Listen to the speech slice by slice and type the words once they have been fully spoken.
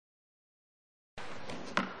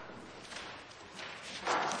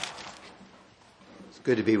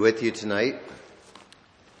Good to be with you tonight.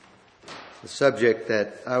 The subject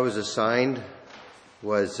that I was assigned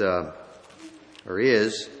was, or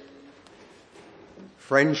is,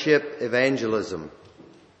 friendship evangelism.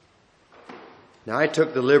 Now, I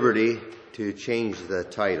took the liberty to change the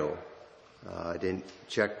title. I didn't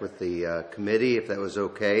check with the committee if that was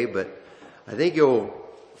okay, but I think you'll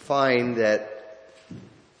find that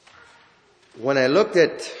when I looked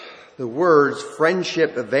at the words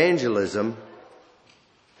friendship evangelism,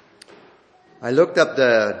 I looked up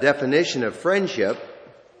the definition of friendship.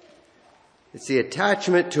 It's the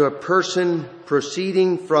attachment to a person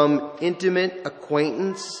proceeding from intimate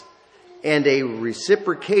acquaintance and a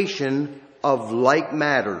reciprocation of like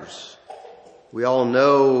matters. We all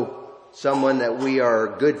know someone that we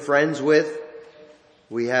are good friends with.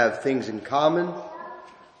 We have things in common.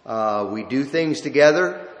 We do things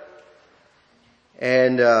together.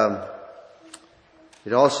 And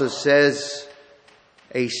it also says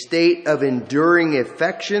a state of enduring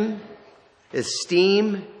affection,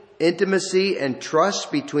 esteem, intimacy, and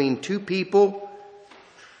trust between two people.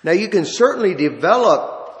 Now, you can certainly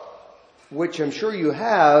develop, which I'm sure you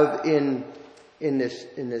have in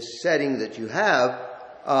this setting that you have,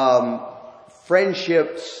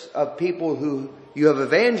 friendships of people who you have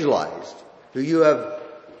evangelized, who you have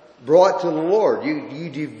brought to the Lord. You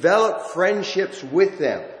develop friendships with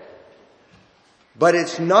them. But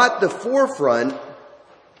it's not the forefront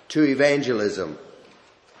to evangelism.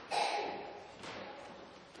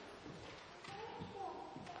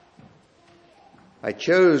 I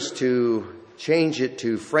chose to change it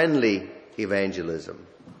to friendly evangelism.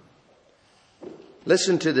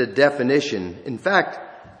 Listen to the definition. In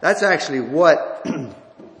fact, that's actually what,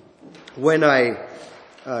 when I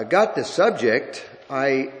got the subject,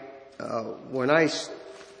 when I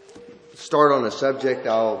start on a subject,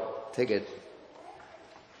 I'll take a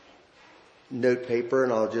note paper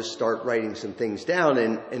and I'll just start writing some things down.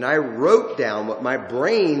 And I wrote down what my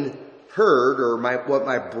brain heard or what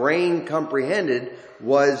my brain comprehended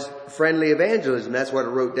was friendly evangelism. That's what I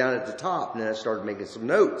wrote down at the top. And then I started making some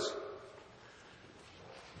notes.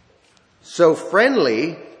 So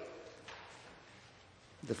friendly,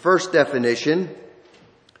 the first definition,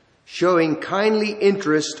 showing kindly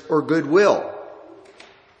interest or goodwill.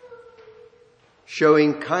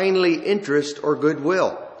 Showing kindly interest or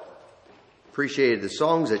goodwill. Appreciated the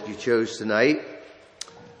songs that you chose tonight.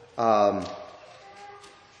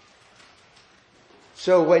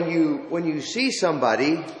 So when you see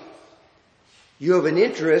somebody, you have an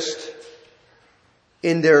interest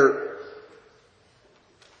in their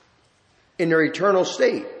eternal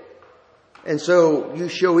state. And so you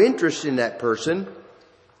show interest in that person.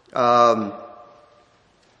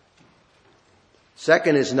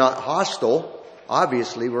 Second is not hostile.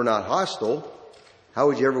 Obviously, we're not hostile. How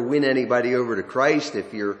would you ever win anybody over to Christ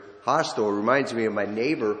if you're hostile? It reminds me of my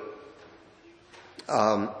neighbor.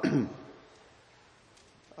 I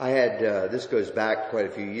had, this goes back quite a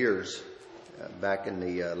few years, back in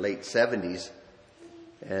the late 70s.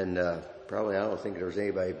 And probably I don't think there was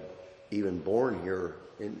anybody even born here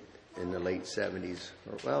in the late 70s.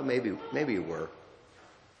 Well, maybe you were.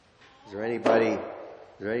 Is there anybody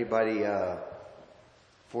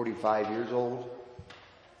 45 years old?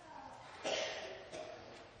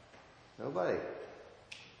 Nobody.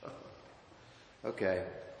 Okay.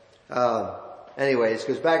 Anyways,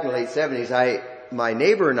 because back in the late 70s, my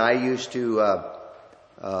neighbor and I used to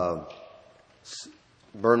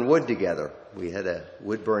burn wood together. We had a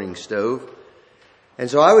wood burning stove, and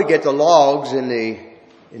so I would get the logs in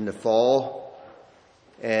the fall,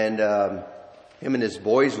 and him and his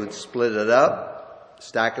boys would split it up,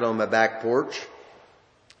 stack it on my back porch,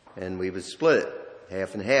 and we would split it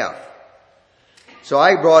half and half. So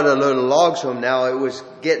I brought a load of logs home. Now it was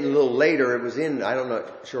getting a little later. It was I don't know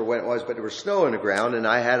sure when it was, but there was snow on the ground, and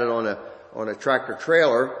I had it on a tractor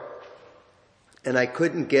trailer, and I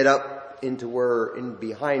couldn't get up into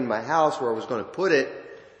behind my house where I was going to put it.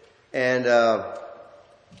 And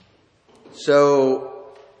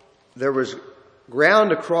so there was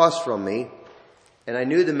ground across from me, and I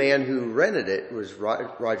knew the man who rented it was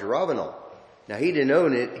Roger Ravenel. Now he didn't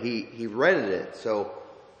own it; he rented it. So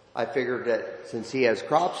I figured that since he has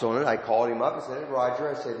crops on it, I called him up and said, "Hey, Roger,"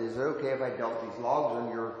 I said, "is it okay if I dump these logs on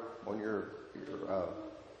your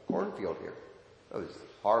cornfield here?" It was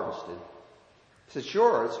harvested. He said,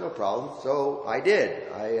 "Sure, it's no problem." So I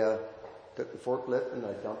did. I took the forklift and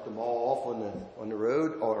I dumped them all off on the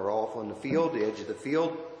road or off on the field, the edge of the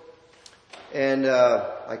field. And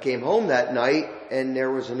I came home that night and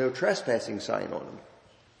there was a no trespassing sign on them.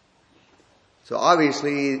 So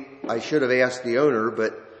obviously I should have asked the owner,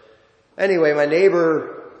 but anyway, my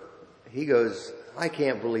neighbor, he goes, I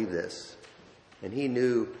can't believe this. And he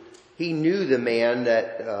knew the man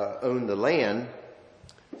that owned the land.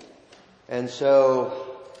 And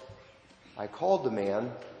so I called the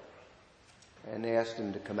man and asked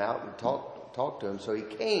him to come out and talk to him. So he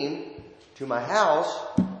came to my house,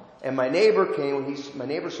 and my neighbor came. My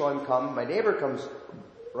neighbor saw him come. My neighbor comes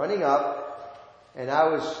running up, and I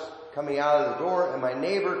was coming out of the door, and my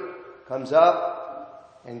neighbor comes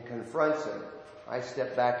up and confronts him. I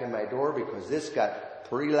stepped back in my door because this got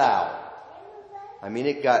pretty loud. I mean,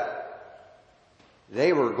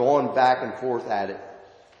 they were going back and forth at it.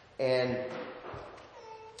 And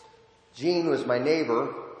Gene was my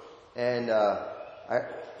neighbor, and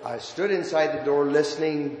I stood inside the door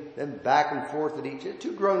listening, them back and forth at each other,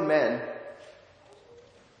 two grown men.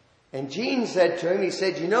 And Gene said to him, he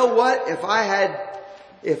said, "You know what? If I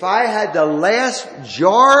had the last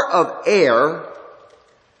jar of air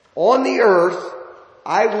on the earth,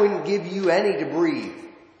 I wouldn't give you any to breathe."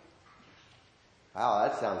 Wow,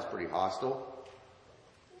 that sounds pretty hostile.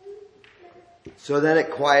 So then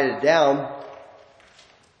it quieted down.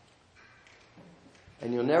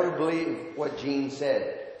 And you'll never believe what Gene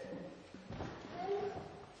said.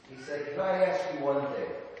 He said, "Can I ask you one thing?"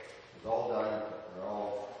 It was all done.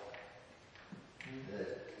 The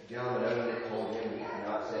gentleman owned it, told him he could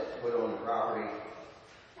not set foot on the property.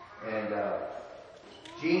 And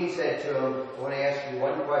Gene said to him, "I want to ask you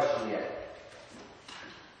one question yet.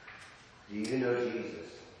 Do you know Jesus?"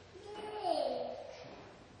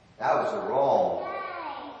 That was the wrong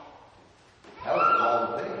thing. That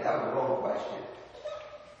was the wrong question.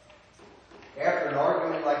 After an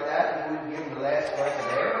argument like that, he wouldn't give him the last breath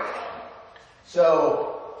of air.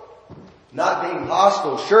 So, not being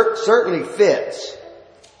hostile certainly fits.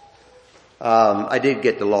 I did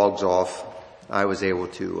get the logs off. I was able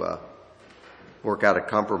to work out a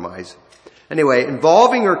compromise. Anyway,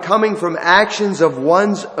 involving or coming from actions of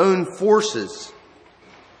one's own forces.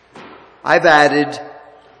 I've added,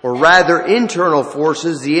 or rather internal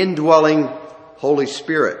forces, the indwelling Holy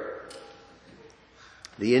Spirit.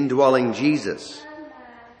 The indwelling Jesus.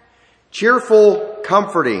 Cheerful,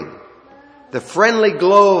 comforting. The friendly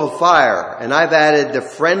glow of a fire. And I've added the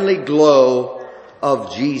friendly glow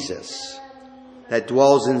of Jesus that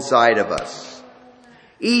dwells inside of us.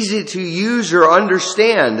 Easy to use or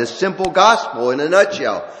understand, the simple gospel in a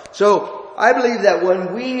nutshell. So I believe that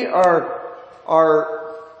when we are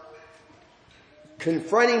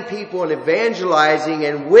confronting people and evangelizing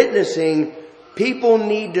and witnessing, people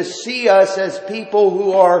need to see us as people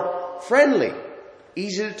who are friendly,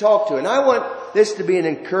 easy to talk to. And I want this to be an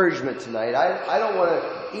encouragement tonight. I don't want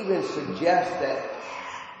to even suggest that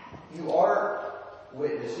you are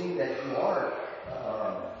witnessing, that you are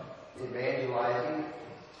evangelizing.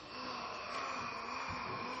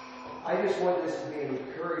 I just want this to be an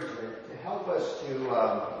encouragement to help us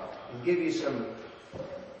to give you some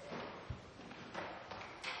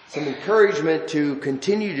encouragement to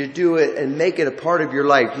continue to do it and make it a part of your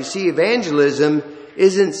life. You see, evangelism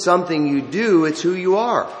isn't something you do, it's who you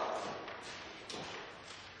are.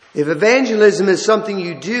 If evangelism is something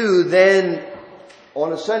you do, then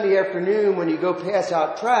on a Sunday afternoon when you go pass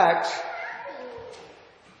out tracts,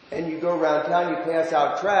 and you go around town, you pass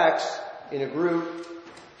out tracts in a group,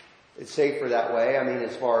 it's safer that way. I mean,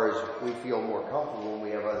 as far as we feel more comfortable when we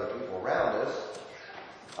have other people around us.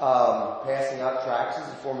 Passing out tracts is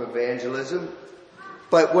a form of evangelism.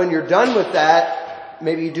 But when you're done with that,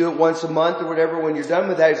 maybe you do it once a month or whatever, when you're done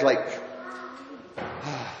with that, it's like,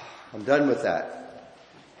 I'm done with that.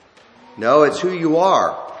 No, it's who you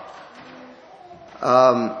are.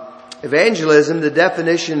 Evangelism, the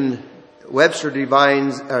definition, Webster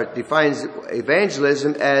defines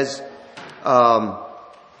evangelism as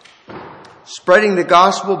spreading the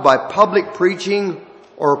gospel by public preaching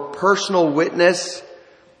or personal witness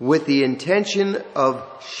with the intention of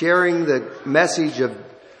sharing the message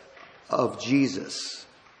of Jesus.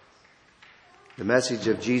 The message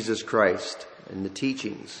of Jesus Christ and the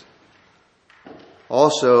teachings.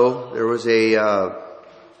 Also, there was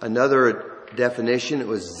another definition. It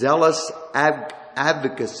was zealous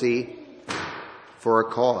advocacy for a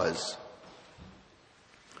cause.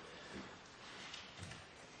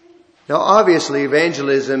 Now, obviously,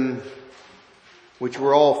 evangelism, which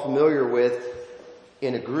we're all familiar with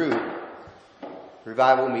in a group,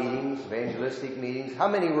 revival meetings, evangelistic meetings. How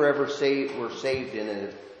many were saved in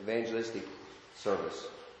an evangelistic service?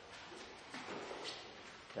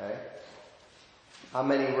 Okay. How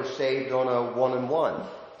many were saved on a one-on-one?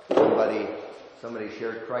 Somebody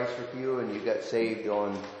shared Christ with you and you got saved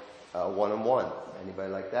on a one-on-one.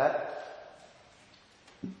 Anybody like that?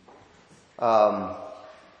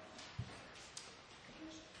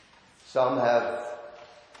 Some have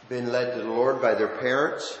been led to the Lord by their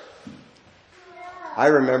parents. I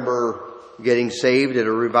remember getting saved at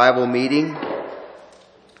a revival meeting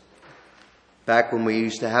back when we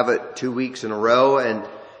used to have it 2 weeks in a row, and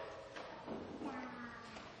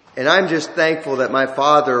I'm just thankful that my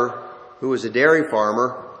father, who was a dairy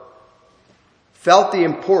farmer, felt the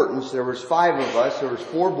importance. There was 5 of us. There was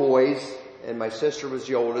 4 boys, and my sister was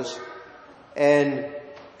the oldest. And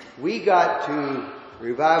we got to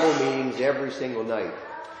revival meetings every single night.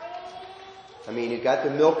 I mean, it got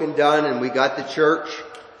the milking done, and we got to church.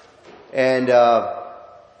 And I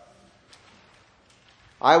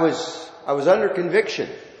was under conviction.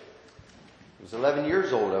 I was 11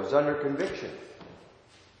 years old. I was under conviction.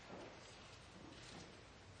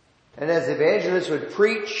 And as the evangelist would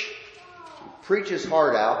preach his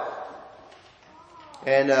heart out.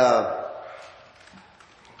 And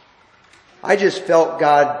I just felt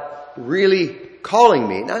God really calling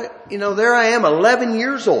me. Now, there I am, 11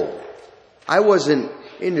 years old. I wasn't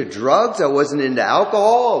into drugs. I wasn't into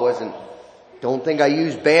alcohol. Don't think I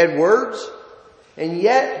used bad words. And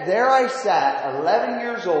yet, there I sat, 11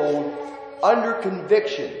 years old, under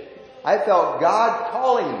conviction. I felt God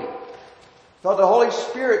calling me. Felt the Holy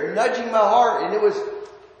Spirit nudging my heart. And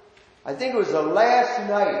I think it was the last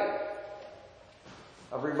night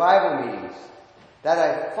of revival meetings that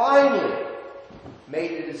I finally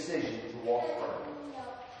made the decision to walk firm.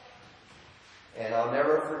 And I'll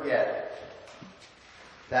never forget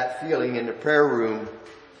that feeling in the prayer room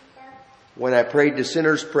when I prayed the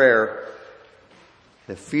sinner's prayer.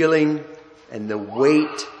 The feeling and the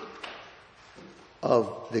weight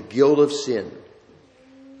of the guilt of sin.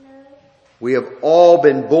 We have all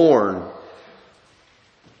been born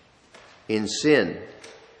in sin.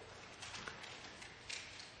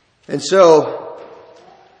 And so,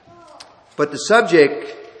 but the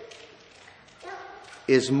subject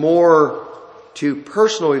is more to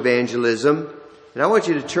personal evangelism. And I want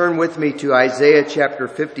you to turn with me to Isaiah chapter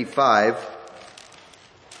 55,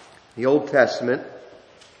 the Old Testament.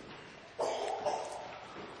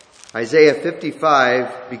 Isaiah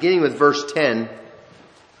 55, beginning with verse 10.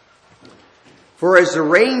 For as the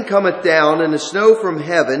rain cometh down and the snow from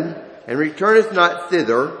heaven, and returneth not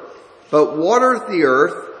thither, but watereth the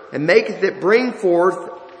earth, and maketh it bring forth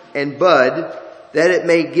and bud, that it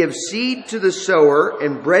may give seed to the sower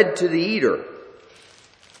and bread to the eater.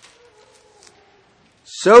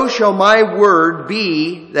 So shall my word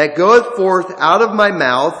be that goeth forth out of my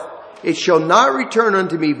mouth. It shall not return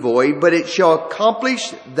unto me void, but it shall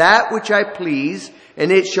accomplish that which I please,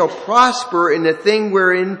 and it shall prosper in the thing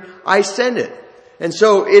wherein I send it. And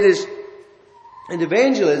so it is, in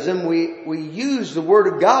evangelism, we use the Word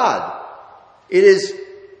of God. It is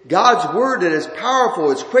God's Word that is powerful,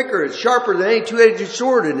 it's quicker, it's sharper than any two-edged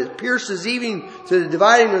sword, and it pierces even to the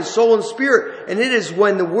dividing of the soul and spirit. And it is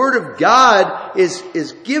when the Word of God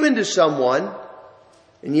is given to someone,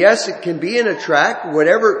 and yes, it can be in a tract,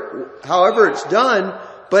 however it's done,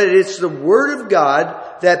 but it's the Word of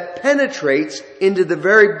God that penetrates into the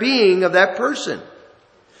very being of that person.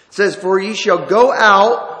 It says, for ye shall go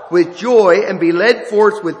out with joy and be led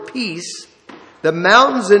forth with peace. The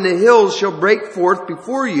mountains and the hills shall break forth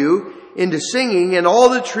before you into singing, and all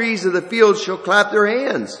the trees of the field shall clap their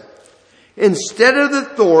hands. Instead of the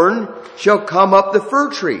thorn shall come up the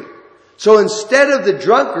fir tree. So instead of the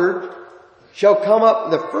drunkard shall come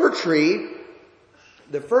up the fir tree.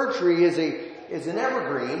 The fir tree is an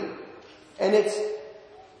evergreen, and it's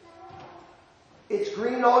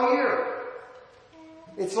green all year.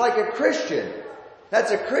 It's like a Christian.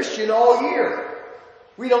 That's a Christian all year.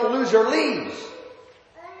 We don't lose our leaves.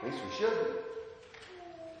 At least we shouldn't.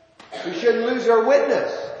 We shouldn't lose our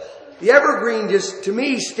witness. The evergreen just, to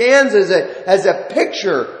me, stands as a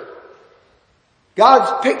picture,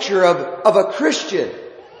 God's picture of a Christian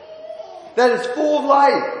that is full of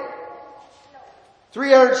life.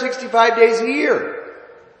 365 days a year.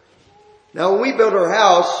 Now, when we built our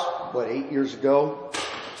house, 8 years ago,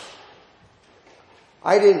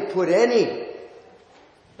 I didn't put any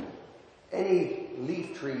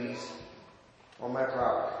leaf trees on my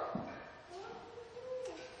property.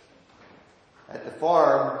 At the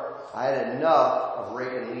farm, I had enough of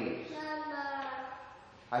raking leaves.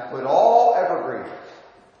 I put all evergreens,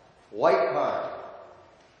 white pine.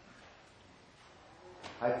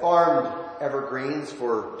 I farmed evergreens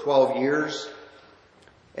for 12 years,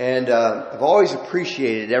 and I've always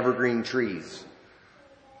appreciated evergreen trees.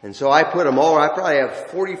 And so I put them all, I probably have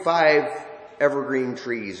 45 evergreen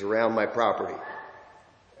trees around my property.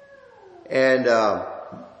 And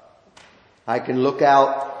I can look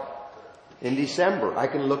out in December. I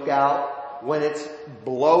can look out when it's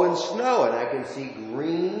blowing snow, and I can see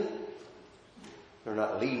green They're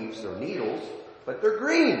not leaves, they're needles, but they're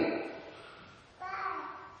green.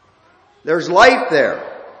 There's life there.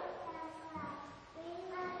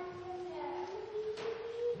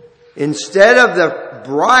 Instead of the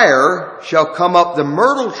briar shall come up the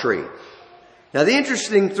myrtle tree. Now the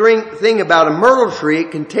interesting thing about a myrtle tree,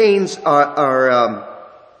 it contains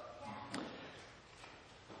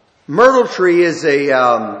myrtle tree is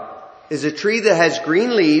a tree that has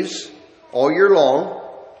green leaves all year long.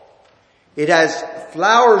 It has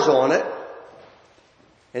flowers on it.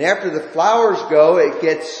 And after the flowers go, it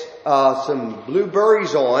gets some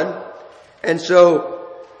blueberries on. And so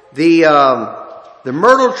the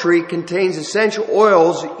myrtle tree contains essential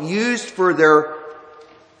oils used for their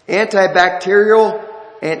antibacterial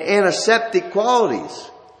and antiseptic qualities.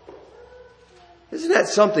 Isn't that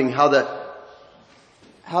something how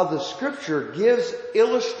the scripture gives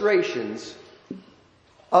illustrations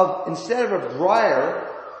of, instead of a briar,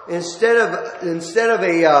 instead of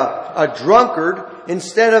a drunkard,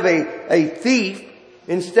 instead of a thief,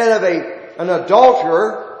 instead of an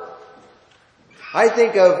adulterer, I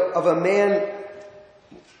think of a man.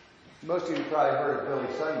 Most of you probably heard of Billy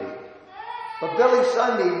Sunday. But Billy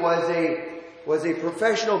Sunday was a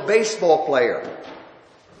professional baseball player.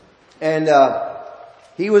 And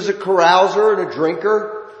he was a carouser and a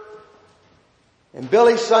drinker. And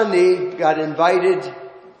Billy Sunday got invited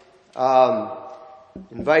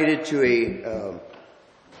to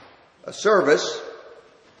a service,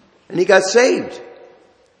 and he got saved.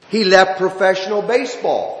 He left professional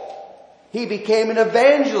baseball. He became an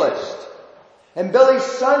evangelist. And Billy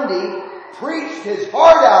Sunday preached his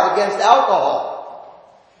heart out against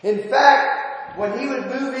alcohol. In fact, when he would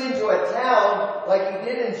move into a town like he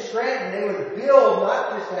did in Scranton, they would build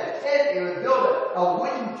not just a tent, they would build a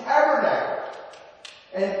wooden tabernacle.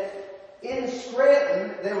 And in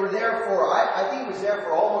Scranton, they were there for, I think he was there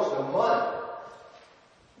for almost a month.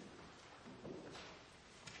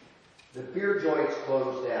 The beer joints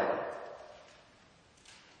closed down.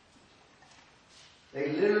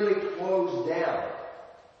 They literally closed down.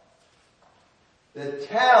 The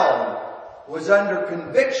town was under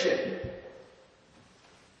conviction.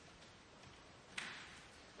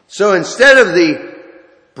 So instead of the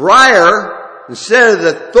briar, instead of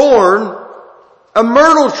the thorn, a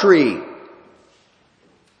myrtle tree.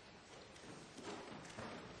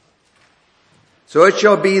 So it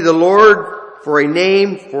shall be the Lord for a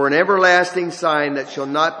name, for an everlasting sign that shall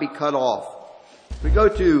not be cut off. We go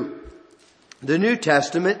to the New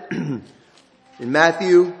Testament. In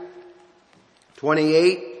Matthew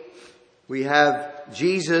 28, we have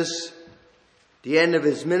Jesus, the end of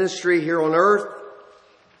his ministry here on earth.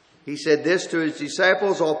 He said this to his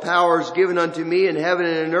disciples, all power is given unto me in heaven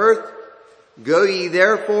and in earth. Go ye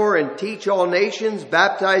therefore and teach all nations,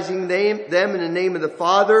 baptizing them in the name of the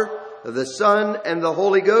Father, of the Son, and the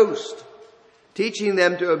Holy Ghost, teaching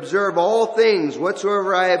them to observe all things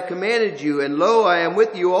whatsoever I have commanded you. And lo, I am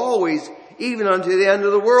with you always, even unto the end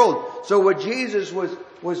of the world. So what Jesus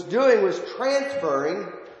was doing was transferring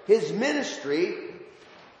his ministry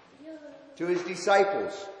to his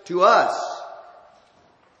disciples, to us.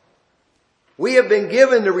 We have been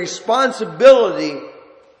given the responsibility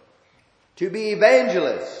to be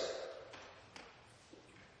evangelists.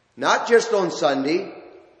 Not just on Sunday,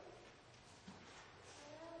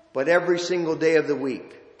 but every single day of the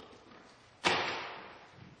week.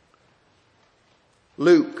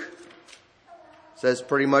 Luke says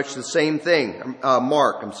pretty much the same thing.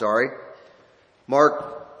 Mark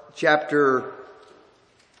chapter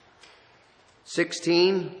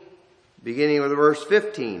 16, beginning with verse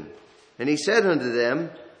 15. And he said unto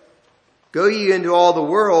them, go ye into all the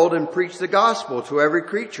world and preach the gospel to every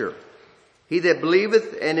creature. He that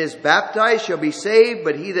believeth and is baptized shall be saved,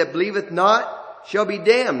 but he that believeth not shall be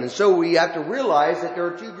damned. And so we have to realize that there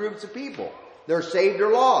are two groups of people. They're saved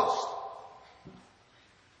or lost.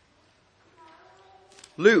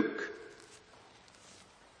 Luke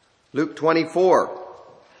 24,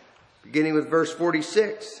 beginning with verse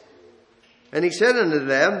 46. And he said unto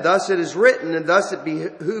them, thus it is written, and thus it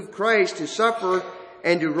behooved Christ to suffer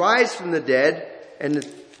and to rise from the dead, and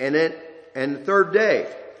the third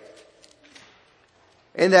day.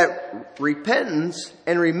 And that repentance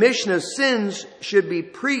and remission of sins should be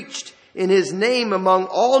preached in his name among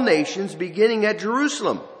all nations, beginning at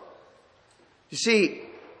Jerusalem. You see,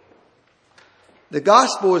 the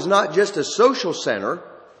gospel is not just a social center.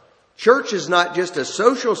 Church is not just a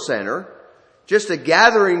social center, just a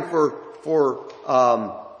gathering for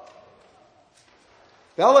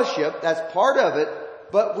fellowship. That's part of it.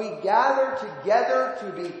 But we gather together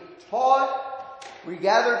to be taught. We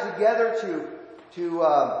gather together to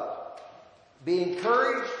be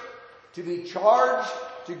encouraged. to be charged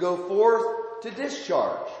to go forth to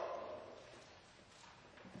discharge.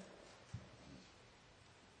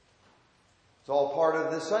 It's all part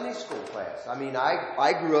of the Sunday school class. I mean,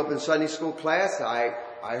 I grew up in Sunday school class. I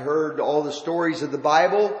heard all the stories of the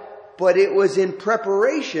Bible, but it was in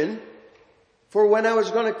preparation for when I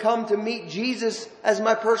was going to come to meet Jesus as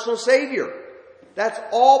my personal Savior. That's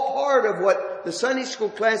all part of what the Sunday school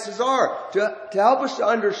classes are, to help us to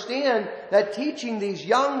understand that teaching these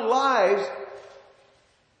young lives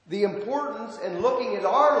the importance and looking at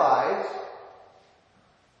our lives,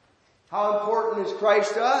 how important is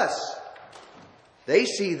Christ to us. They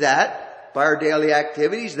see that by our daily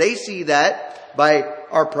activities. They see that by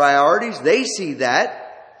our priorities. They see that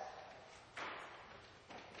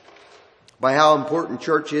by how important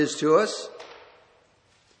church is to us.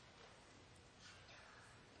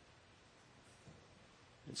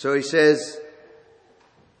 And so he says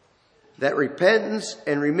that repentance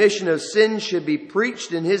and remission of sins should be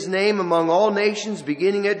preached in his name among all nations,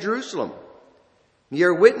 beginning at Jerusalem. Ye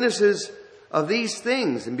are witnesses of these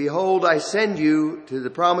things, and behold, I send you to the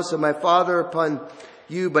promise of my Father upon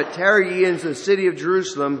you, but tarry ye into the city of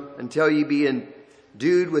Jerusalem until ye be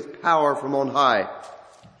endued with power from on high.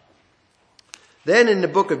 Then in the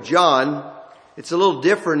book of John, it's a little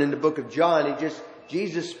different in the book of John.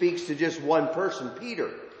 Jesus speaks to just one person, Peter.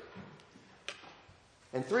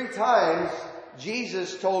 And 3 times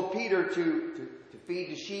Jesus told Peter to feed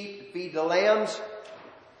the sheep, to feed the lambs.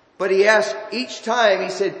 But he asked each time, he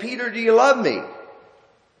said, Peter, do you love me?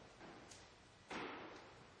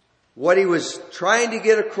 What he was trying to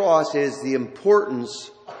get across is the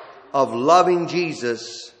importance of loving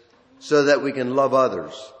Jesus so that we can love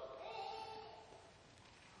others.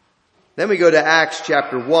 Then we go to Acts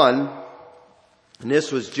chapter 1. And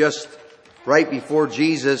this was just right before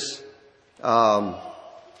Jesus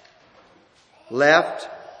left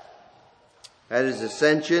at his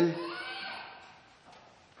ascension.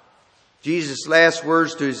 Jesus' last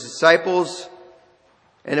words to his disciples,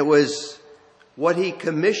 and it was what he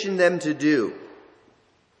commissioned them to do.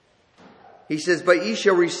 He says, but ye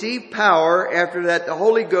shall receive power after that the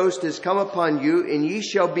Holy Ghost is come upon you, and ye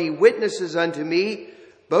shall be witnesses unto me,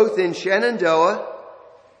 both in Shenandoah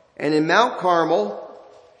and in Mount Carmel,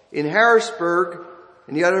 in Harrisburg,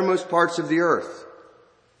 and the uttermost parts of the earth.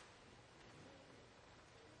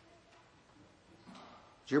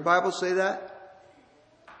 Does your Bible say that?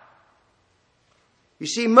 You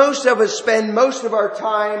see, most of us spend most of our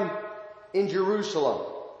time in Jerusalem.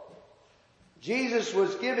 Jesus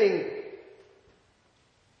was giving,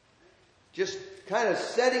 just kind of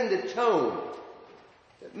setting the tone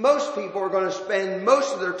that most people are going to spend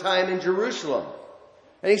most of their time in Jerusalem.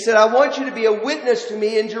 And he said, I want you to be a witness to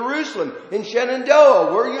me in Jerusalem, in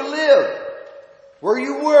Shenandoah, where you live, where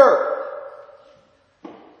you work.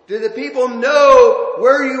 Do the people know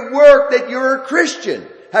where you work that you're a Christian?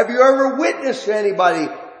 Have you ever witnessed to anybody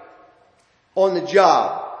on the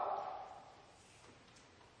job?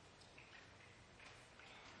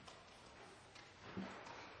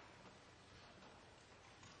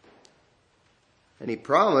 And he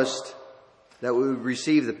promised that we would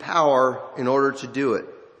receive the power in order to do it.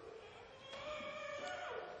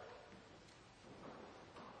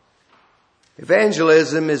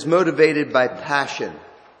 Evangelism is motivated by passion.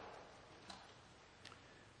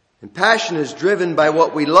 And passion is driven by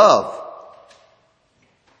what we love.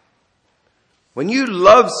 When you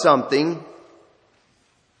love something,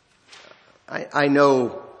 I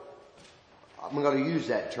know I'm going to use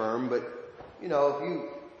that term, but if you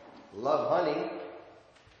love hunting,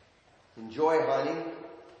 enjoy hunting,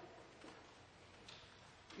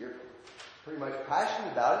 you're pretty much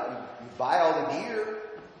passionate about it. You buy all the gear.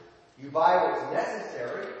 You buy what's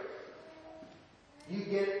necessary. You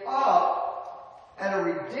get up at a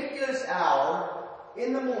ridiculous hour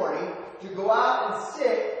in the morning to go out and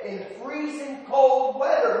sit in freezing cold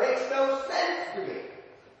weather. It makes no sense to me.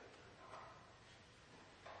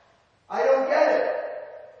 I don't get it.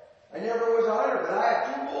 I never was a hunter, but I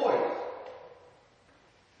have 2 boys.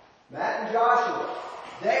 Matt and Joshua.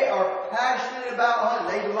 They are passionate about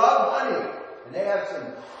hunting. They love hunting. And they have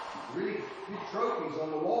some really good trophies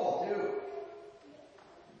on the wall, too.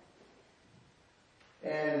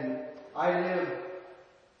 And I live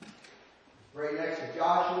right next to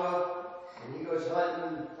Joshua, and he goes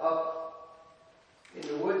hunting up in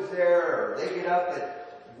the woods there, or they get up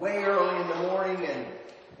at way early in the morning,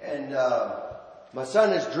 and my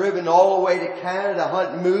son is driven all the way to Canada to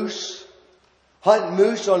hunt moose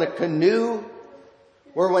on a canoe,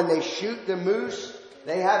 where when they shoot the moose,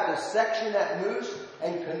 they have to section that moose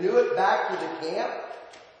and canoe it back to the camp.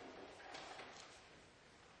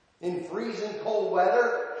 In freezing cold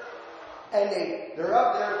weather. And they're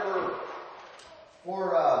up there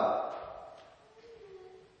for a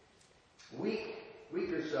week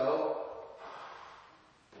or so.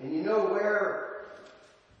 And you know where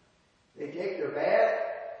they take their bath?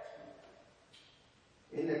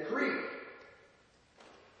 In the creek.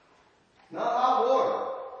 Not hot water.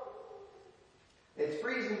 It's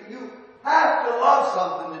freezing. You have to love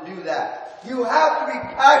something to do that. You have to be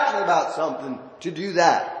passionate about something to do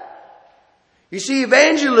that. You see,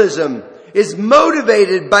 evangelism is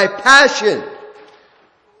motivated by passion.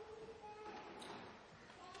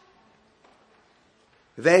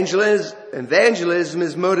 Evangelism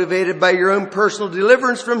is motivated by your own personal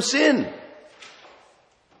deliverance from sin.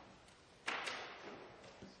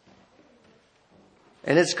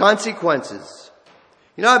 And its consequences.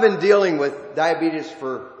 You know, I've been dealing with diabetes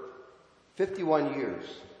for 51 years.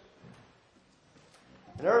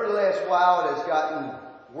 And over the last while, it has gotten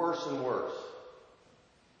worse and worse.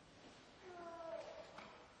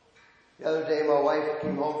 The other day, my wife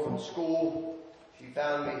came home from school. She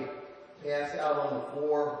found me passed out on the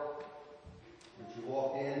floor. When she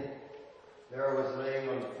walked in, there I was laying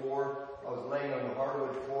on the floor. I was laying on the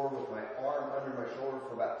hardwood floor with my arm under my shoulder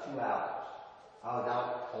for about 2 hours. I was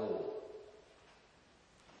out cold.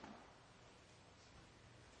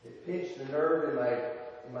 It pinched the nerve in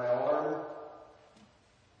my arm.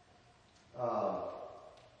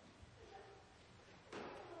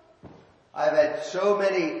 I've had so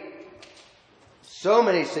many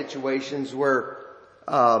situations where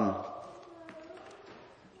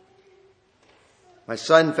my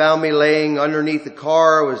son found me laying underneath the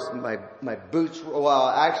car. My boots. Well,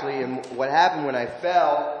 actually, and what happened when I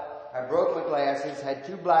fell, I broke my glasses, had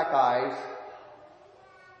 2 black eyes,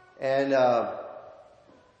 and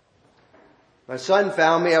my son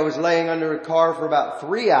found me. I was laying under a car for about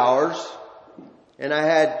 3 hours, and I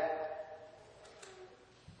had, of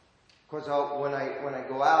course, when I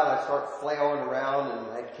go out, I start flailing around, and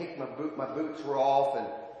I kicked my boots were off,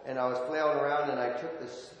 and I was flailing around, and I took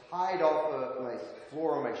this hide off of my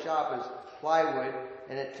floor in my shop as plywood,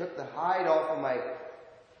 and it took the hide off of my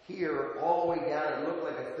here all the way down. It looked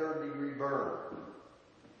like a 3rd-degree burn.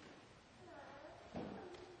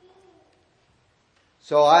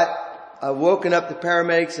 So I've woken up the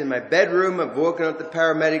paramedics in my bedroom. I've woken up the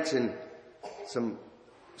paramedics in some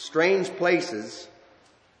strange places.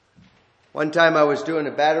 One time I was doing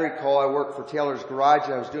a battery call. I worked for Taylor's Garage,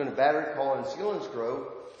 and I was doing a battery call in Selinsgrove,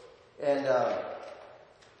 and it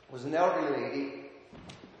was an elderly lady.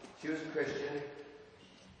 She was a Christian,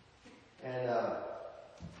 and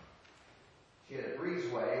she had a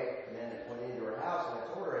breezeway, and then it went into her house, and I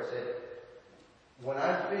told her, I said, when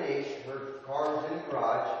I'm finished, her car was in the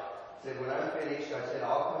garage. I said, when I'm finished, I said,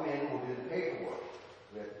 I'll come in, we'll do the paperwork.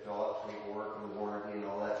 We have to fill out paperwork and warranty and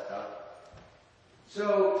all that stuff.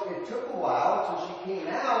 So it took a while until she came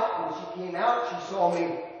out. When she came out, she saw me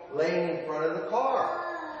laying in front of the car,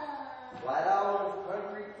 flat out on the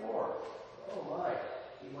concrete floor. Oh my,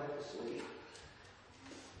 she went to sleep.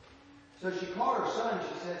 So she called her son.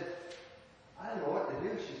 She said, I don't know what to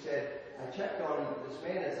do. She said, I checked on this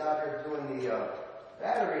man that's out here doing the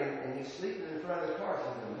battery, and he's sleeping in front of the car. She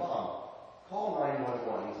said, Mom, call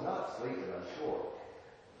 911. He's not sleeping, I'm sure.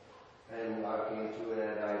 And I came to an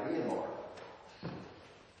idea more.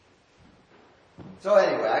 So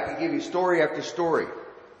anyway, I could give you story after story.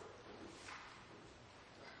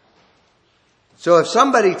 So if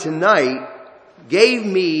somebody tonight gave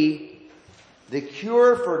me the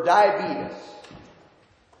cure for diabetes,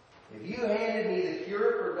 if you handed me the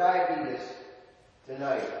cure for diabetes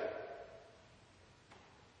tonight,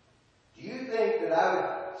 do you think that I would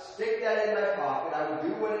stick that in my pocket, I would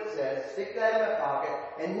do what it says, stick that in my pocket,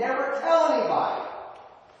 and never tell anybody?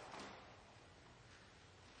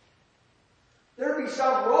 There'd be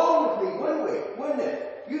something wrong with me, wouldn't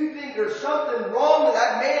it? You think there's something wrong with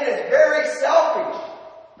that man is very selfish.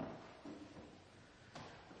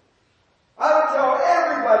 I would tell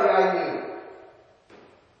everybody I knew.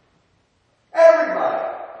 Everybody.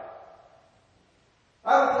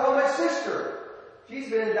 I would tell my sister. She's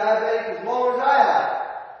been diabetic as long as I have.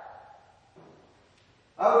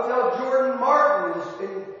 I would tell Jordan Martin, who's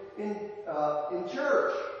in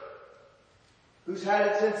church, who's had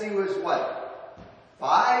it since he was, 5?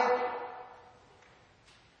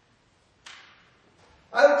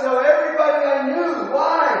 I would tell everybody I knew.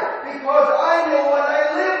 Why? Because I know what I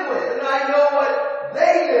live with, and I know what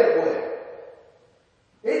they live with.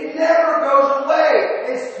 It never goes away.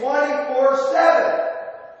 It's 24/7.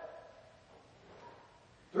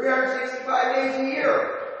 365 days a year.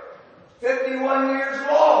 51 years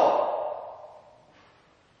long.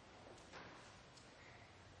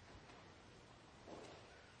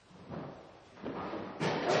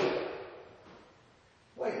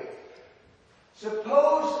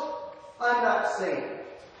 Suppose I'm not saved.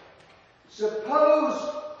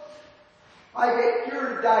 Suppose I get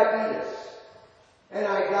cured of diabetes and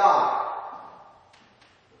I die.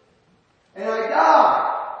 And I die.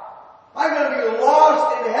 I'm going to be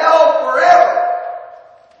lost in hell forever.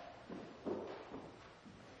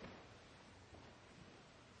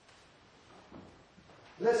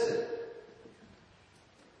 Listen.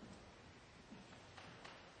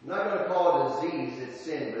 I'm not going to call it a disease, it's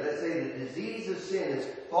sin, but let's say the disease of sin is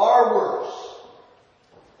far worse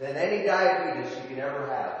than any diabetes you can ever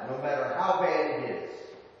have, no matter how bad it is.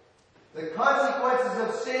 The consequences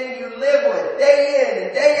of sin you live with day in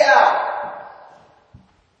and day out.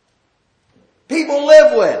 People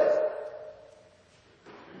live with.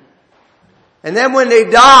 And then when they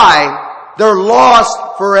die, they're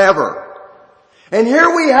lost forever. And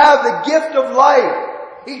here we have the gift of life,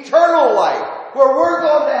 eternal life, where we're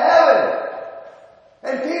going to heaven.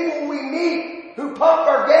 And people we meet who pump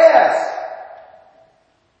our gas.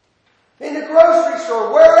 In the grocery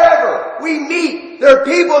store, wherever we meet, there are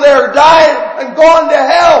people that are dying and gone to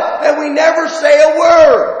hell, and we never say a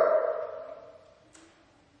word.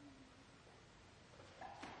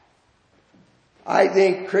 I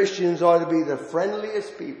think Christians ought to be the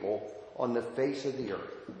friendliest people on the face of the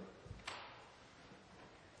earth.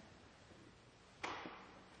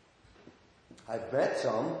 I've met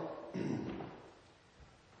some.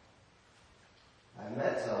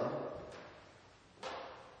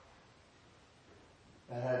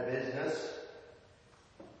 That had a business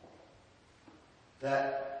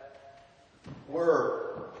that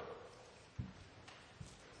were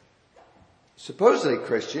supposedly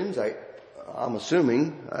Christians, I'm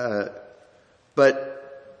assuming,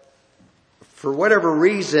 but for whatever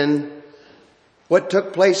reason, what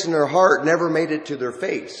took place in their heart never made it to their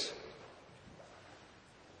face.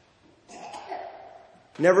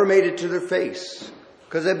 Never made it to their face.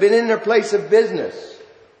 Because they've been in their place of business.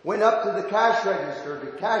 Went up to the cash register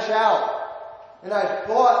to cash out. And I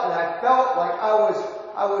thought and I felt like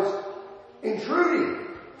I was intruding.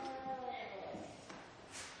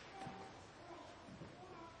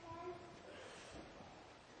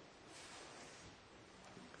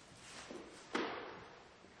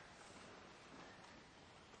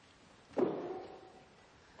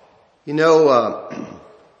 You know,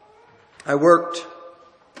 I worked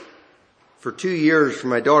for 2 years for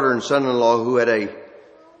my daughter and son-in-law who had a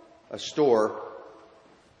store,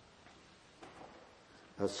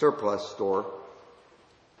 a surplus store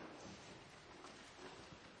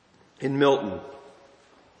in Milton.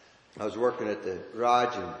 I was working at the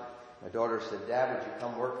garage and my daughter said, "Dad, would you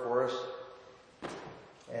come work for us?"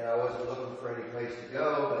 And I wasn't looking for any place to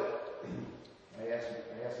go, but I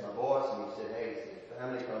asked my boss and he said, "Hey,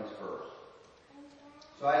 family comes first."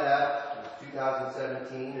 So I left. It was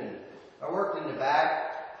 2017 and I worked in the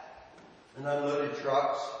back and unloaded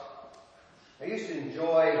trucks. I used to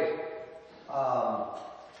enjoy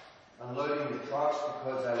unloading the trucks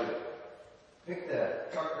because I would pick the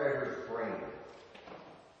truck driver's brain,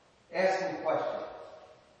 ask him questions.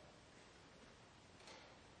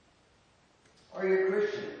 Are you a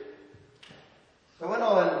Christian? So I went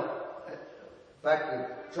on, back a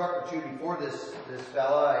truck or two before this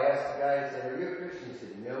fella, I asked the guy, I said, "Are you a Christian?" He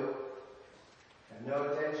said, "No." I have no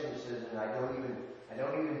attention. He says, and I don't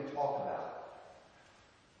even talk about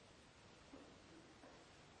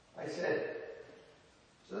it. I said,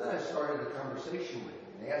 so then I started a conversation with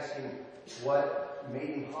him and asked him what made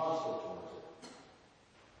him hostile towards it.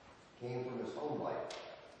 Came from his home life.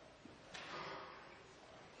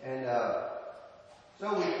 And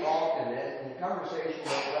so we talked and the conversation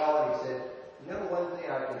went well and he said, "You know, one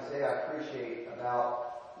thing I can say I appreciate about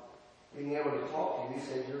being able to talk to you," he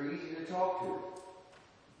said, "you're easy to talk to."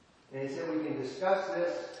 And he said, "We can discuss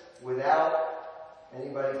this without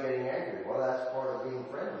anybody getting angry." Well, that's part of being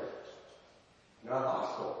friendly. Not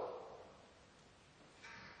hostile.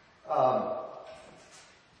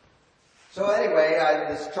 So anyway,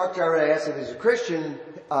 this truck driver, I asked if he's a Christian.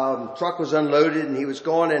 Truck was unloaded and he was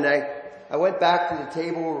gone, and I went back to the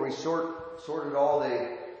table where we sorted all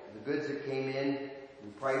the goods that came in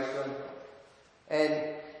and priced them.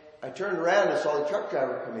 And I turned around and saw the truck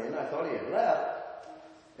driver come in. I thought he had left.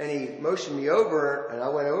 And he motioned me over, and I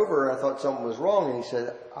went over, and I thought something was wrong. And he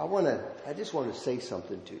said, I just want to say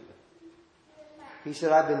something to you. He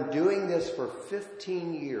said, "I've been doing this for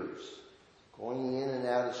 15 years, going in and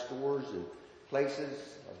out of stores and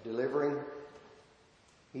places, delivering."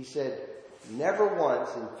 He said, "Never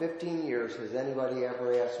once in 15 years has anybody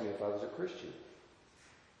ever asked me if I was a Christian."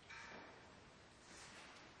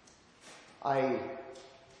 I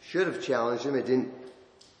should have challenged him. It didn't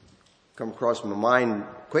come across my mind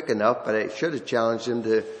quick enough, but I should have challenged him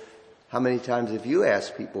to, how many times have you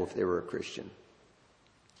asked people if they were a Christian?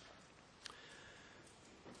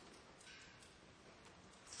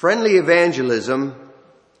 Friendly evangelism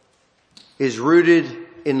is rooted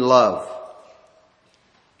in love.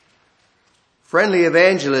 Friendly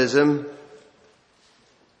evangelism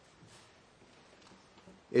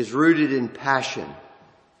is rooted in passion.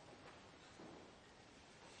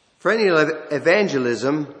 Friendly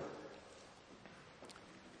evangelism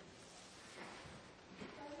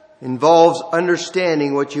involves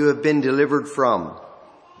understanding what you have been delivered from.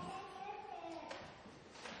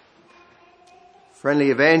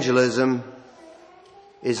 Friendly evangelism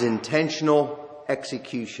is intentional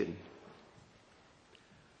execution.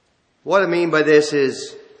 What I mean by this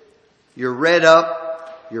is you're read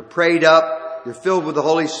up, you're prayed up, you're filled with the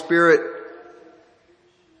Holy Spirit,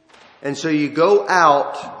 and so you go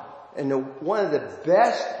out, and one of the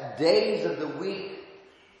best days of the week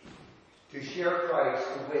to share Christ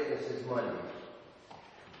and witness is Monday.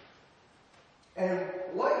 And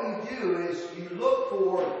what you do is you look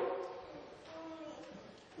for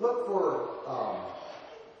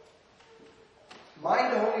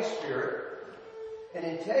mind the Holy Spirit. An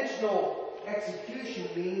intentional execution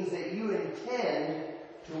means that you intend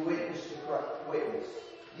to witness to Christ.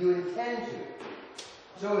 You intend to.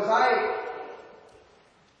 So as I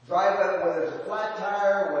drive up, whether it's a flat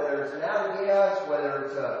tire, whether it's an out-of-gas, whether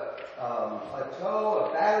it's a tow,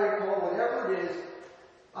 a battery core, whatever it is,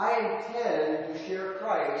 I intend to share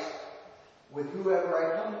Christ with whoever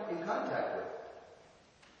I come in contact with.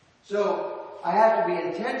 So I have to be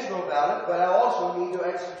intentional about it, but I also need to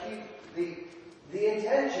execute the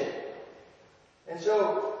intention. And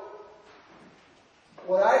so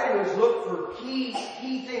what I do is look for key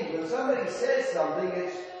things. When somebody says something,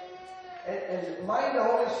 it's and mind the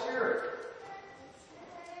Holy Spirit.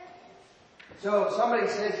 So if somebody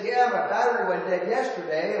says, yeah, my battery went dead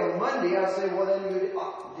yesterday, on Monday, I'll say, well then, did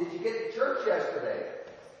you get to church yesterday?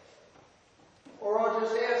 Or I'll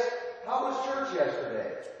just ask, how was church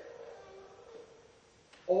yesterday?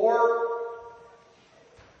 Or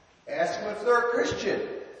ask them if they're a Christian.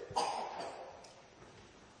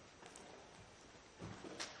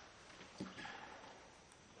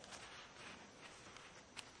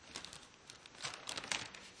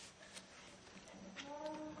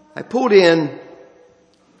 I pulled in,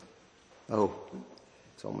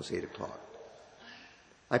 it's almost 8 o'clock.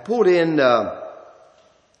 I pulled in at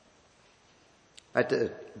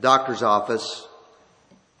the doctor's office,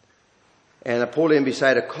 and I pulled in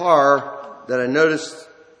beside a car that I noticed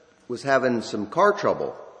was having some car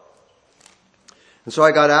trouble. And so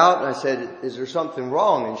I got out and I said, is there something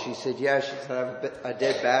wrong? And she said, yeah. She said, I have a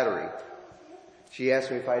dead battery. She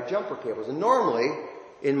asked me if I had jumper cables. And normally,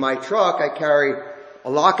 in my truck, I carry a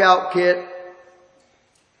lockout kit,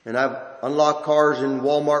 and I've unlocked cars in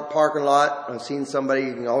Walmart parking lot. I've seen somebody,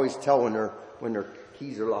 you can always tell when their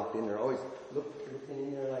keys are locked in. They're always looking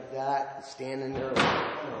in there like that, standing there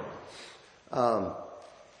like,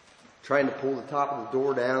 trying to pull the top of the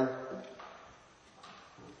door down.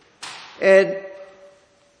 And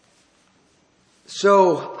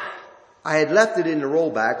so I had left it in the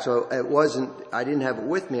rollback, so I didn't have it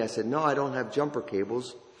with me. I said, no, I don't have jumper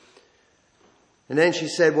cables. And then she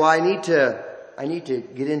said, well, I need to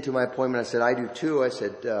get into my appointment. I said, I do too. I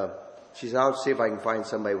said, she said, I'll see if I can find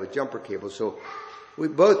somebody with jumper cables. So we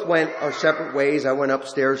both went our separate ways. I went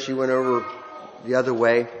upstairs. She went over the other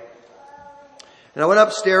way. And I went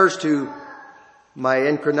upstairs to my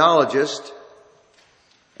endocrinologist.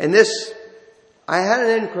 And I had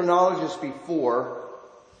an endocrinologist before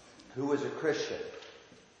who was a Christian.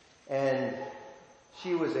 And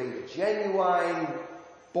she was a genuine,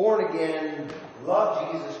 born again,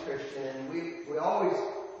 love Jesus Christian, and we always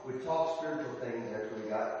would talk spiritual things after we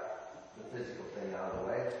got the physical thing out of the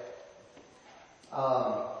way.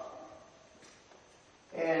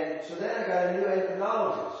 And so then I got a new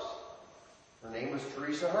endocrinologist. Her name was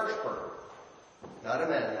Teresa Hirschberger, not a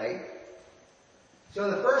Mennonite. So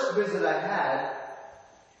the first visit I had,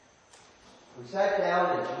 we sat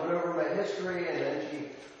down and she went over my history, and then she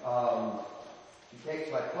takes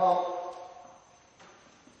my pump.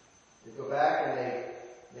 They go back and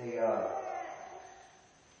they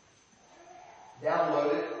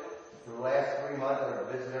download it for the last 3 months. I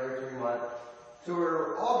visit every 3 months. So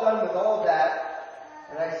we're all done with all that.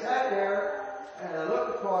 And I sat there and I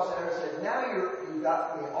looked across at her and said, now you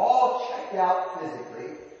got me all checked out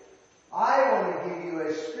physically. I want to give you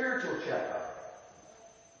a spiritual checkup.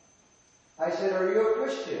 I said, are you a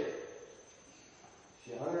Christian?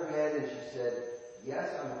 She hung her head and she said, yes,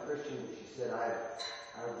 I'm a Christian. But she said, I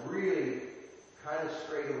really kind of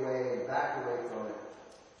strayed away and backed away from it.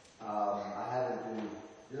 I haven't been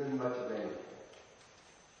doing much of anything.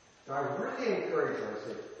 So I really encouraged her.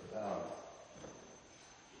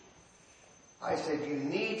 I said, you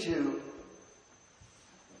need to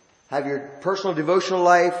have your personal devotional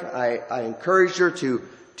life. I encouraged her to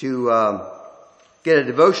get a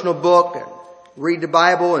devotional book, and read the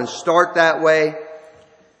Bible, and start that way.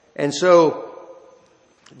 And so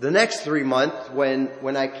the next 3 months,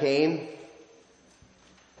 when I came,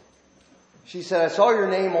 she said, I saw your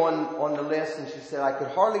name on the list, and she said, I could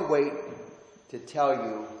hardly wait to tell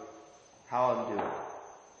you how I'm doing.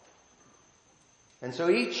 And so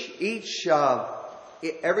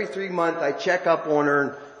every 3 months I check up on her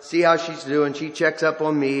and see how she's doing. She checks up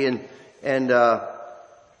on me,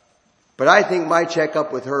 but I think my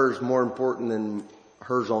checkup with her is more important than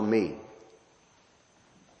hers on me.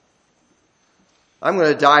 I'm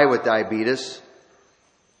going to die with diabetes,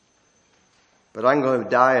 but I'm going to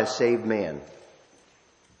die a saved man.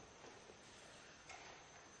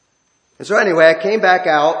 And so anyway, I came back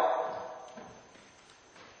out,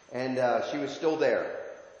 and she was still there.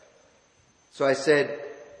 So I said,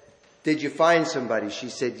 did you find somebody? She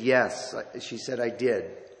said, yes. She said, I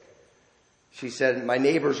did. She said, my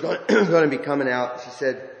neighbor's going to be coming out. She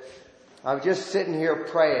said, I was just sitting here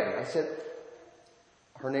praying. I said,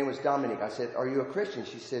 her name was Dominique. I said, are you a Christian?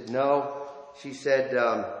 She said, no. She said,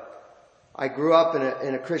 I grew up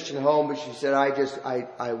in a Christian home, but she said,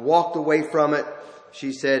 I walked away from it.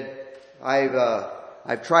 She said,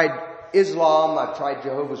 I've tried Islam, I've tried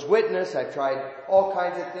Jehovah's Witness, I've tried all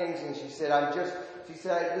kinds of things, and she said,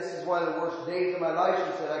 this is one of the worst days of my life.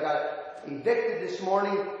 She said, I got evicted this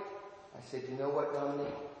morning. I said, you know what,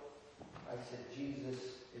 Dominique? I said, Jesus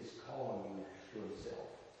is calling you to himself.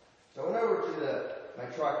 So I went over to my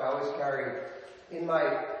truck. I always carry in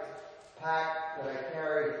my pack that I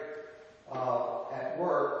carry at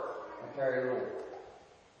work, I carry a little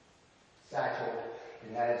satchel.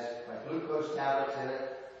 It has my glucose tablets in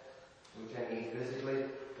it, which I need physically,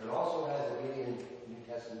 but it also has a Gideon New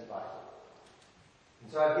Testament Bible.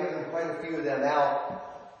 And so I've given quite a few of them out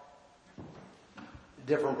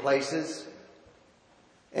different places.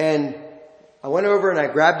 And I went over and I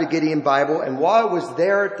grabbed a Gideon Bible, and while I was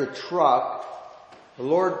there at the truck, the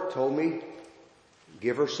Lord told me,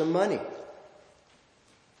 give her some money.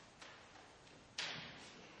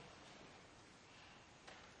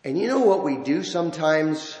 And you know what we do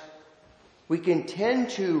sometimes? We can tend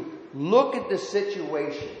to look at the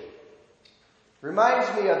situation. Reminds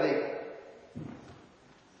me of the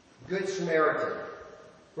Good Samaritan,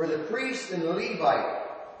 where the priest and the Levite,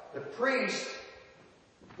 the priest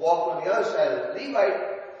walked on the other side of the Levite,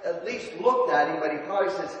 at least looked at him, but he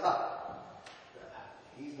probably says,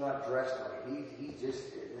 he's not dressed right. He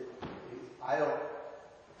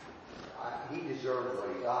deserves what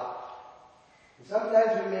he got. And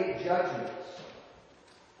sometimes we make judgments.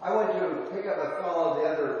 I went to pick up a fellow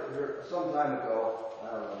some time ago. I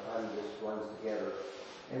don't know, time just runs together.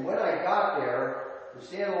 And when I got there, we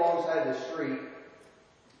stand alongside the street,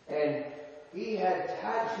 and he had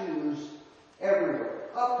tattoos everywhere,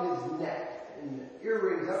 up his neck, and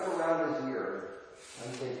earrings up around his ear.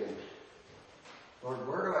 I'm thinking, Lord,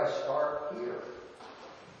 where do I start here?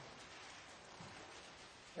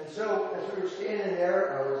 And so, as we were standing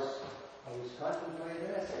there, I was contemplating,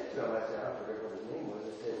 and I said to him, I forget what his name was, I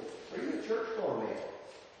said, are you a church-going man?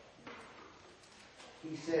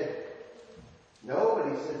 He said, no, but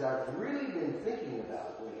he said, I've really been thinking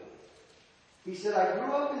about it. He said, I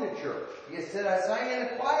grew up in the church. He said, I sang in a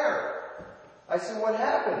choir. I said, what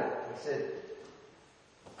happened? He said,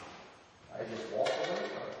 I just walked away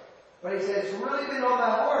from it. But he said, it's really been on my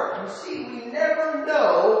heart. You see, we never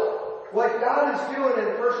know what God is doing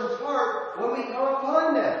in a person's heart when we come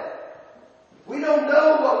upon them. We don't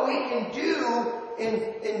know what we can do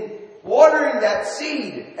in watering that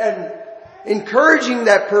seed and encouraging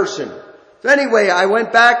that person. So anyway, I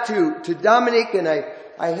went back to Dominique, and I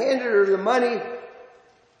handed her the money,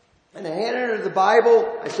 and I handed her the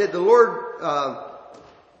Bible. I said, the Lord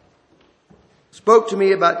spoke to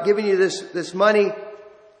me about giving you this money.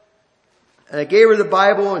 And I gave her the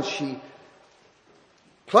Bible, and she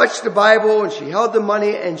clutched the Bible, and she held the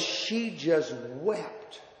money, and she just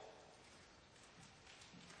wept.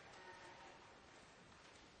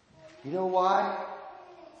 You know why?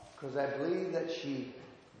 Because I believe that she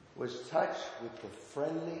was touched with the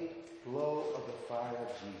friendly glow of the fire of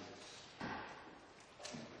Jesus.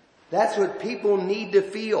 That's what people need to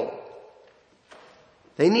feel.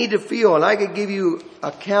 They need to feel, and I could give you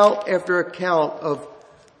account after account of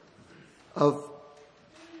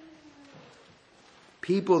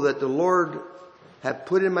people that the Lord have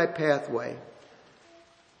put in my pathway.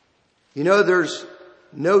 You know, there's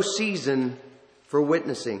no season for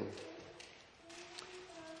witnessing.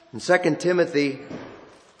 In 2 Timothy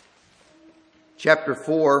chapter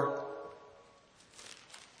 4,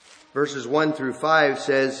 verses 1 through 5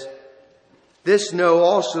 says, "This know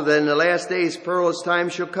also that in the last days perilous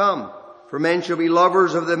times shall come. For men shall be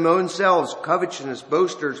lovers of their own selves, covetous,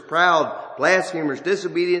 boasters, proud, blasphemers,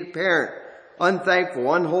 disobedient parent,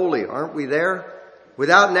 unthankful, unholy." Aren't we there?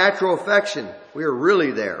 "Without natural affection." We are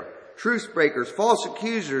really there. "Truce breakers, false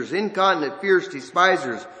accusers, incontinent, fierce,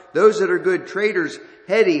 despisers, those that are good, traitors,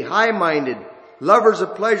 heady, high-minded, lovers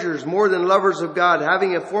of pleasures more than lovers of God,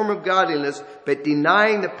 having a form of godliness, but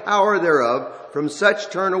denying the power thereof, from such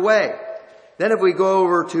turn away." Then if we go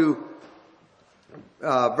over to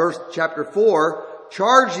verse chapter 4,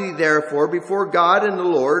 "Charge thee therefore before God and the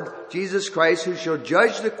Lord Jesus Christ, who shall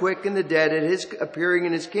judge the quick and the dead at his appearing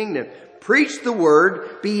in his kingdom. Preach the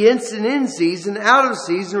word, be instant in season, out of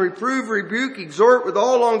season, reprove, rebuke, exhort with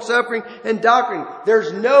all long suffering and doctrine."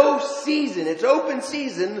 There's no season. It's open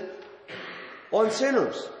season on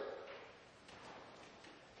sinners.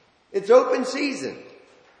 It's open season.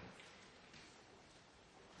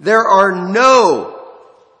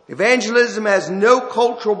 Evangelism has no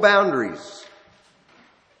cultural boundaries.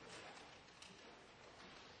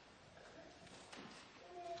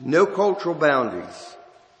 No cultural boundaries.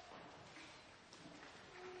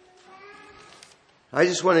 I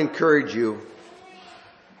just want to encourage you,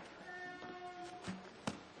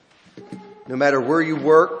 no matter where you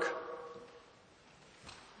work,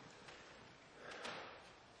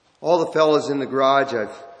 all the fellows in the garage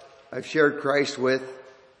I've shared Christ with,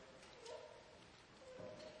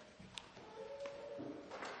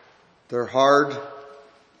 they're hard.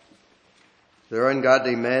 They're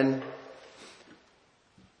ungodly men.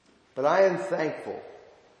 But I am thankful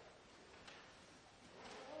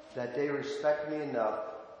that they respect me enough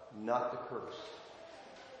not to curse,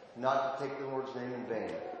 not to take the Lord's name in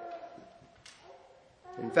vain.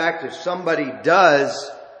 In fact, if somebody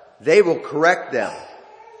does, they will correct them.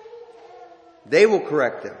 They will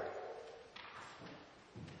correct them.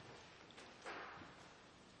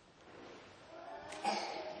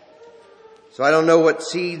 So I don't know what the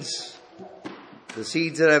seeds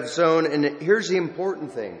that I've sown, and here's the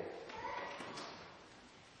important thing.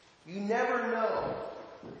 You never know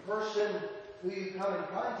the person who you come in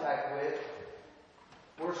contact with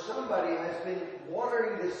where somebody has been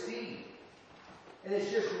watering the seed and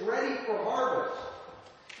it's just ready for harvest.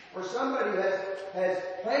 Or somebody has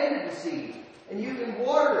planted the seed and you can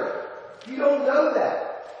water it. You don't know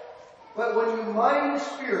that. But when you mind the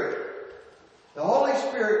Spirit, the Holy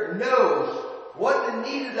Spirit knows what the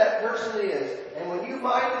need of that person is. And when you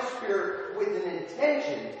mind the Spirit with an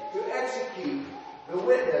intention to execute the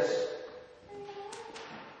witness,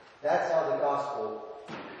 that's how the gospel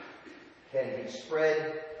can be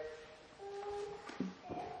spread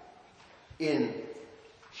in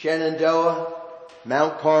Shenandoah,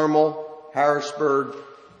 Mount Carmel, Harrisburg,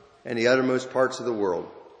 and the uttermost parts of the world.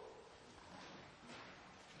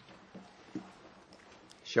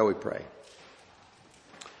 Shall we pray?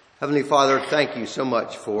 Heavenly Father, thank you so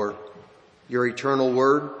much for your eternal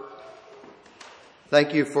word.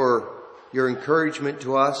 Thank you for your encouragement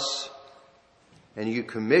to us, and you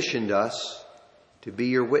commissioned us to be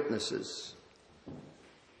your witnesses.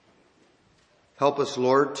 Help us,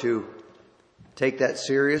 Lord, to take that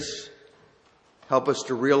serious. Help us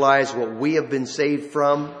to realize what we have been saved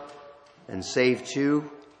from and saved to.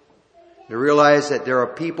 To realize that there are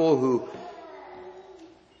people who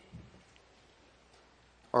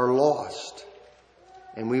are lost,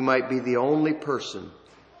 and we might be the only person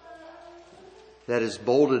that is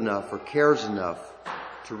bold enough or cares enough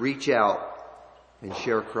to reach out and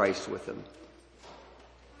share Christ with them.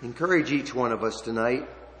 Encourage each one of us tonight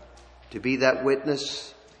to be that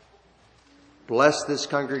witness. Bless this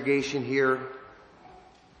congregation here.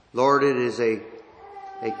 Lord, it is a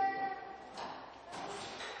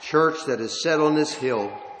church that is set on this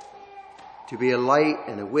hill to be a light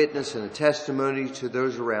and a witness and a testimony to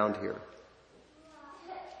those around here.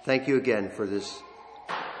 Thank you again for this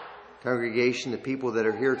congregation, the people that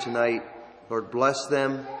are here tonight. Lord, bless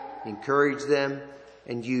them, encourage them,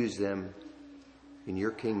 and use them in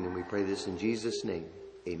your kingdom. We pray this in Jesus' name.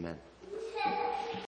 Amen.